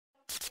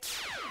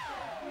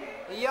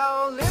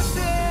Yo,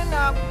 listen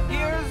up,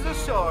 here's the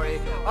story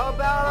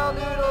about a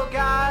little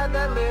guy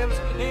that lives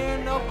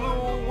in a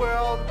blue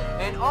world.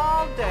 And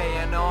all day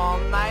and all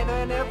night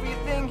and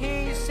everything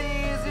he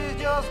sees is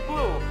just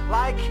blue.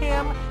 Like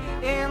him,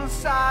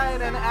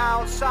 inside and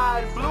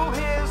outside. Blue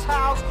his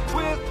house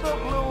with a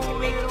blue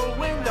little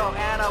window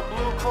and a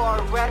blue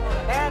Corvette.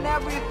 And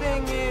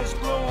everything is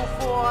blue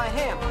for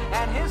him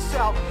and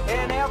himself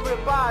and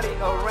everybody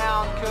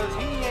around. Cause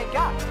he ain't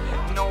got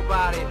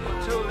nobody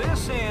to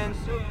listen.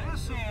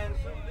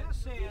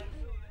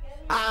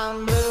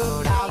 I'm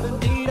blue,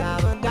 da-ba-dee,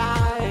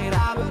 da-ba-die,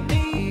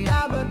 da-ba-dee,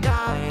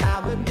 da-ba-die,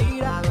 da-ba-dee,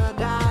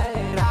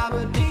 da-ba-die,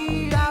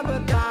 da-ba-dee,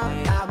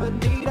 da-ba-die,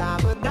 da-ba-dee,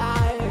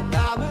 da-ba-die,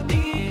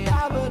 da-ba-dee,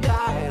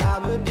 da-ba-die,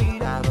 da-ba-dee,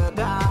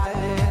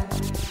 da-ba-die.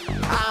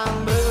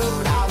 I'm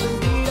blue,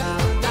 da-ba-dee,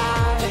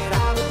 da-ba-die,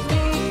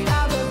 da-ba-dee,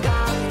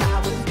 da-ba-die,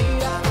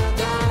 da-ba-dee,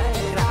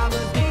 da-ba-die,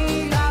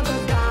 da-ba-dee,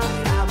 da-ba-die,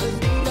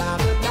 da-ba-dee,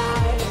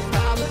 da-ba-die,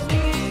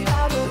 da-ba-dee,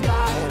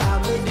 da-ba-die,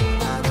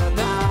 da-ba-dee,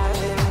 da-ba-die.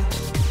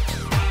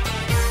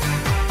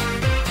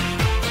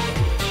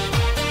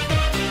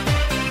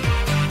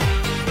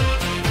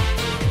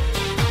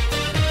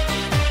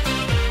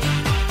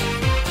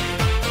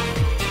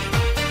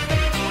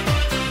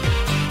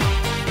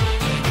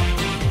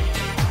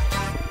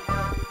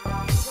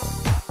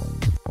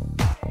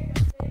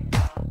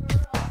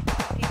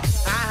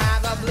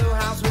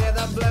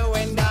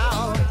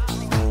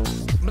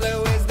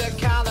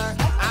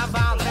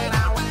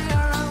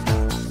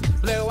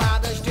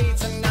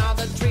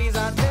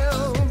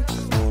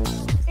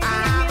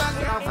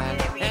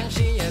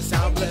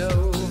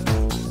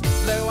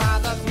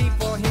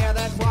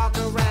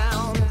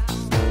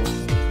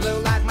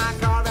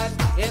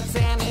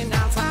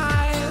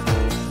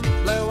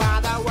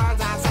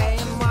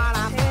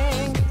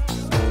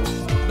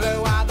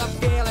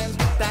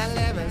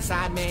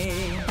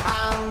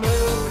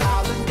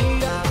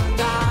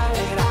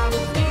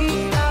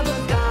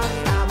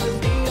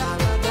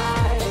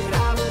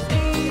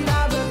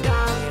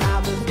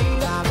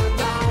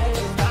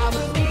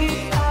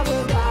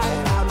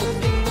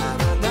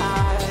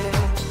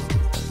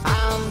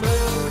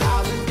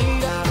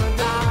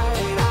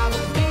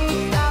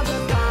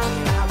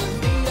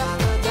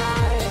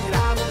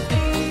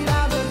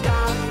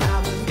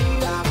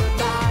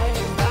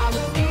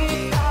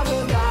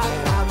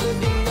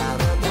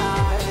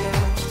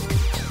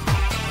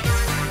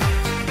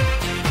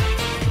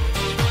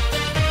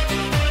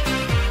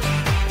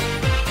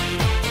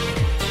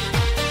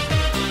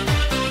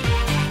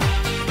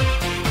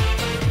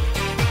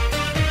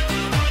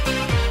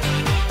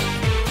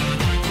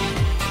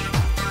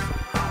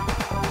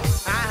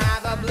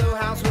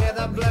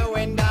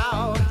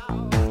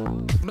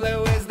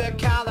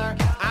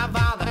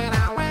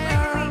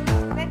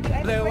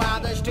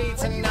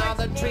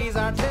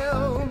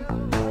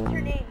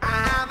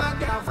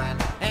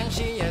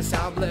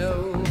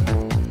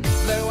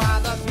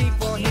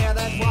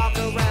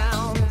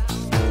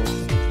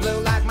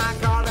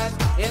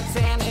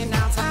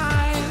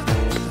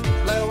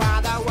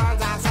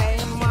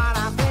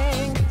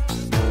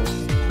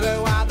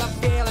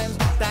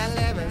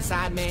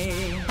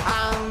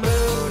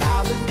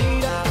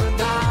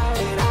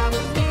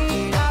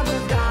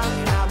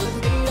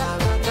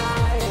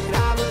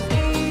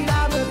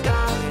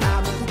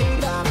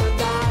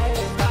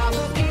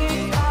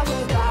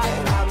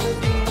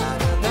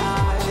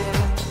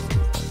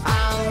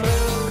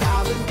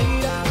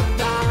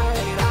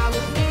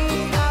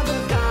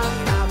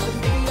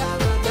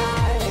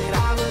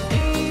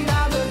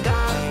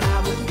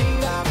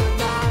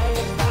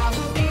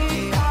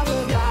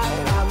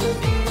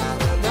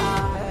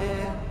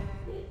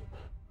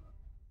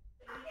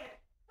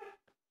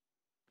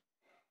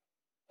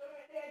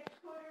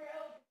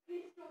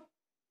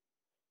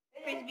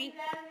 Frisbee.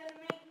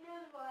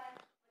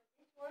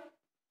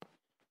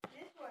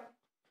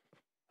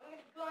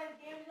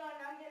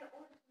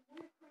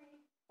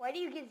 Why do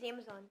you get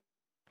Amazon?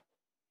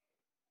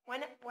 Why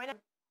not? Why not?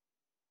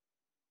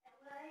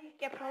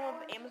 Get promo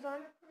of Amazon?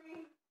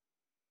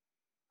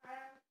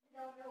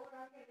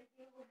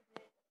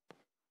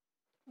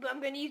 But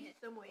I'm gonna use it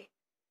some way.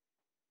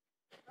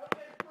 I'm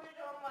gonna put it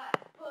on my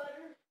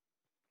butter.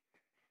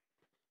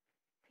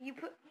 You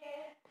put.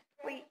 Yeah.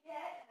 Wait.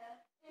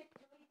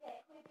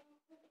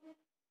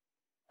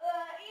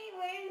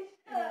 Anyways,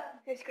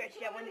 Here, scratch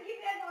that one. I'm gonna get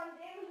that on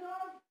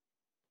Amazon.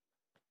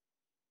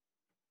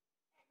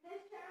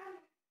 This time.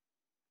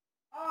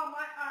 Oh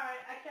my! All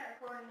right, I can't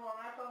record anymore.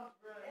 My phone's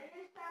ruined. And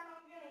this time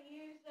I'm gonna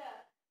use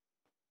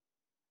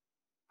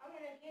I'm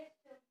gonna get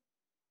some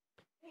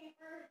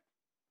paper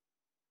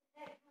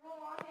that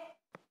roll on it.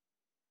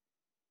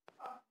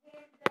 Oh,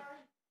 hands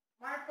done.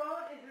 My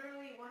phone is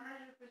really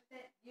 100%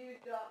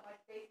 used up. My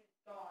space is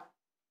gone.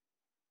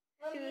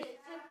 Let me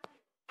get some.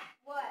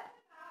 What?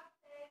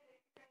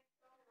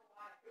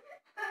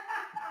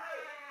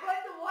 But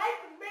the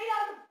wife is made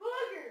out of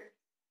boogers.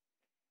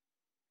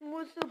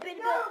 What's so big?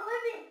 It's not a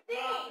living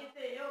thing. It's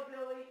a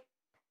hillbilly.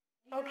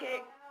 You Okay.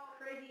 know how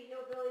crazy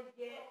hillbillies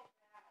get.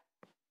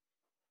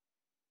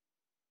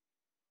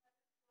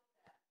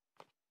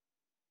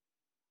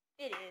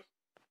 It is.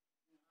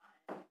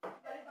 But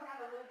if I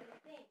have a little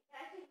thing, can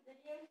I take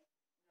videos?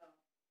 No.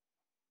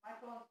 My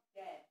phone's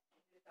dead.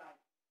 It just died.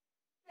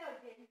 No, it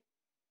didn't.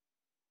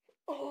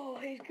 Oh,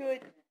 he's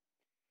good.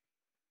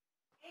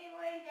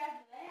 Anyways,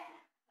 after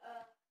that,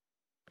 I'm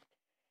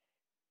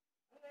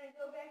gonna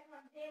go back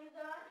on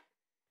Amazon,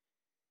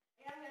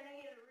 and I'm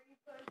gonna get a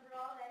refund for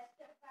all that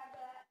stuff I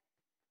got.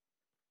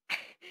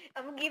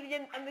 I'm gonna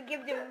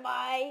give them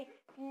my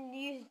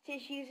used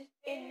tissues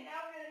And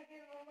I'm gonna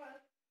give them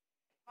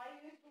my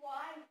used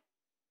wine.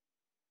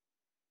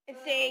 and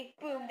say,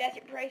 boom, that's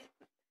your price.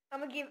 I'm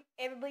gonna give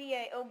everybody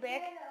a O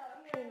back. And,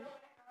 I'm gonna go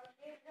back on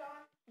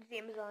Amazon, It's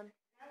Amazon.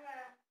 and I'm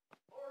gonna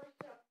order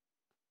some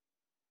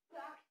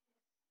boxes.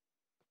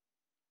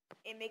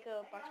 And make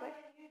a box And I'm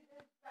wife. gonna use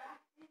those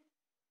boxes.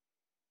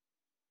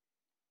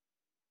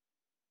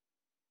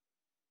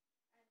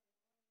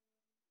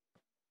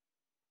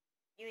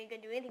 You ain't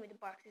gonna do anything with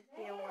the boxes.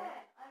 You know what?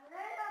 I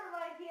ran out of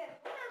ideas.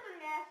 What other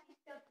nasty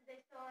stuff did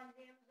they sell on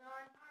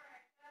Amazon?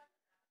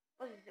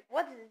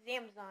 What is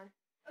Amazon?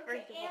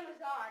 Okay, First of all.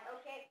 Amazon,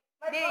 okay?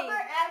 My They-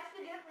 brother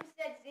accidentally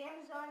said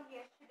Amazon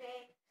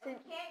yesterday, and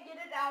we can't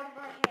get it out of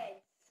our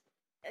heads.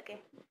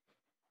 Okay.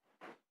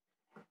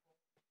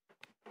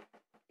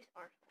 It's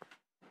orange,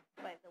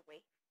 by the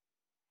way.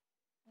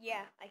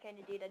 Yeah, I kind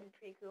of did. That'd be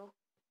pretty cool.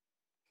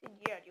 He said,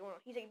 yeah,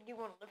 he's like, do you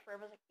want to live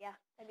forever? I was like, yeah,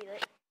 that'd be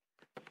lit.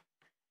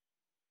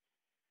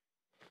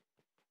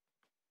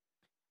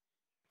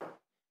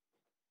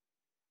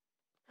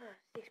 Ah,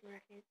 6 more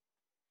seconds.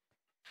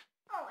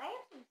 Oh, I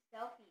have some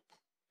selfies.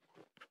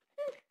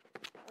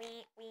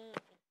 Wee.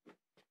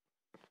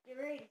 Get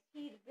ready to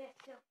see the best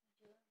selfies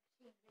you'll ever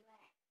see in your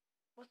life.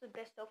 What's the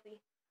best selfie?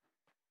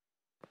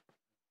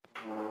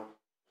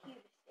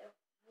 Cutest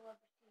selfie you'll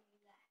ever see in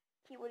your life.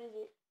 Key, what is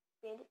it?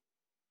 Bandit?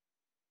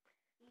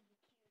 Even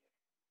cuter.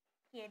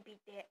 Can't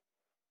beat that.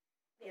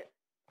 You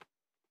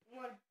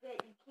want to bet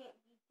you can't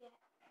beat that?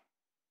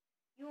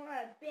 You want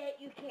to bet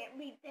you can't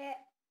beat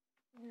that?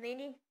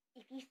 Landon,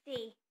 if you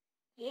say,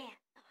 yeah,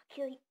 I'll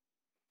kill you.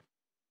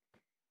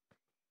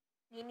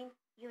 Landon,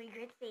 you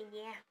regret saying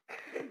yeah.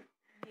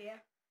 Yeah.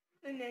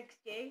 The next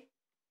day.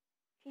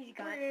 He's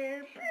gone.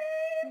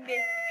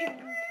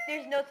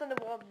 There's notes on the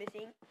wall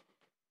missing.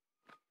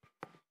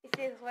 It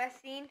says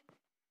last scene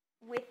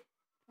with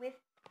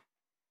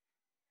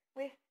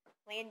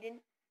Landon.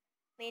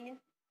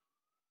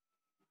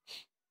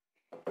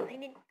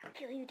 Landon, I'll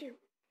kill you too.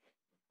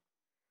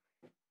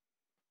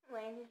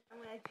 Landon, I'm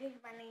going to change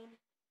my name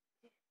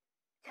to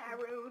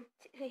Tyrone.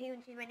 He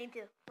would change my name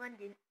to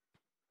London.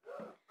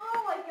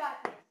 Oh, I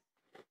got this.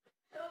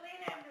 So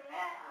then after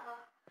that,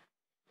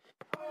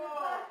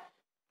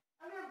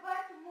 I'm going to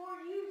buy some more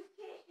used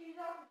tissues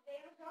off of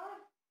Amazon.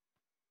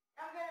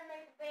 I'm going to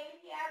make a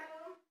baby out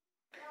of them.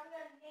 And I'm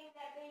going to name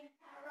that baby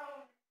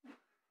Tyrone.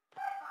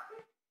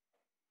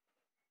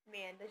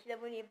 Man, does that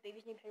one have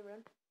baby's name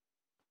Tyrone?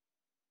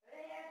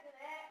 Then after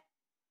that,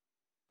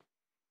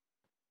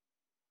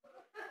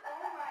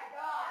 oh my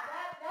god,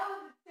 that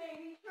was insane.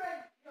 He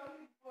tried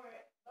jumping for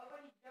it. But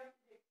when he jumped,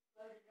 it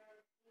exploded.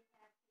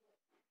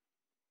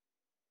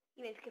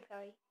 He makes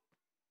Capari.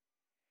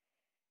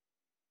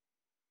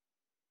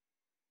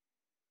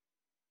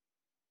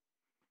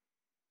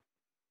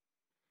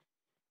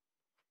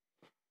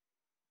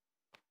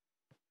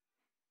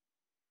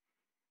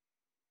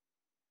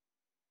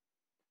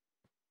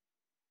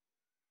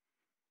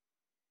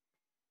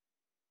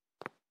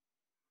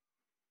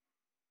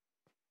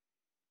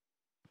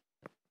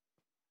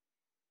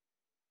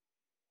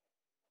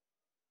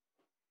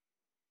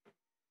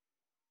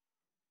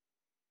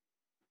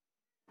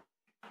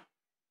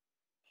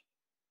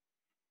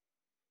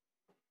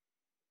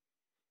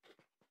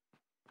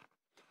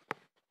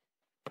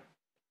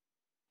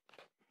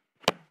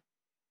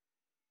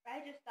 I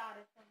just thought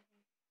of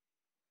something.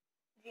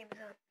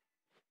 Amazon.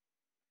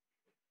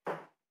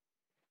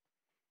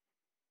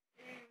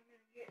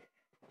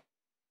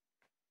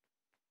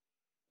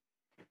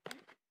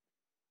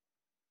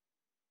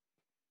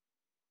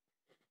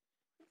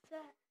 What's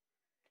that?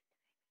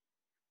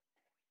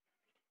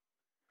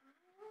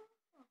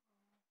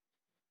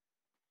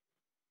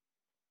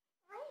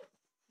 I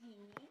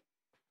see.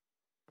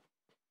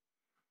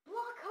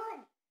 Block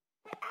Hunt!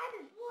 They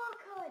added Block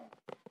Hunt!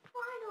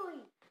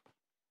 Finally!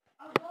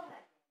 I love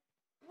that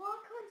game.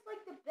 Block Hunt's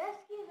like the best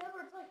game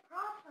ever. It's like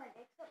Prop Hunt,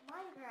 except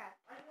Minecraft.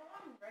 I don't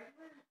want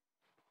regular.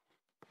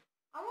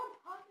 I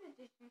want Pocket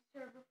Edition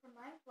server for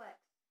Mineplex.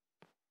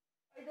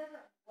 It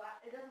doesn't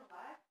lag?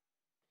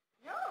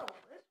 No,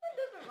 this one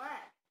doesn't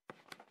lag.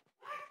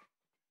 What?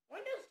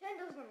 Windows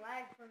 10 doesn't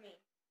lag for me.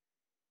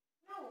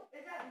 No,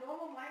 is that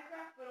normal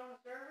Minecraft but on the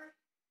server?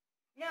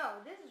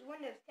 No, this is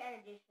Windows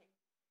 10 edition.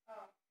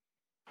 Oh.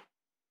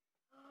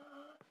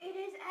 It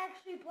is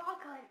actually Block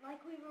Hunt,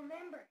 like we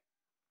remember.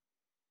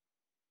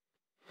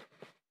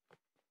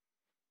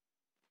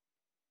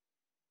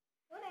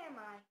 What am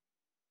I?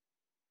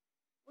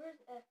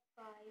 Where's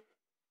F5?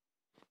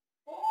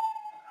 Oh!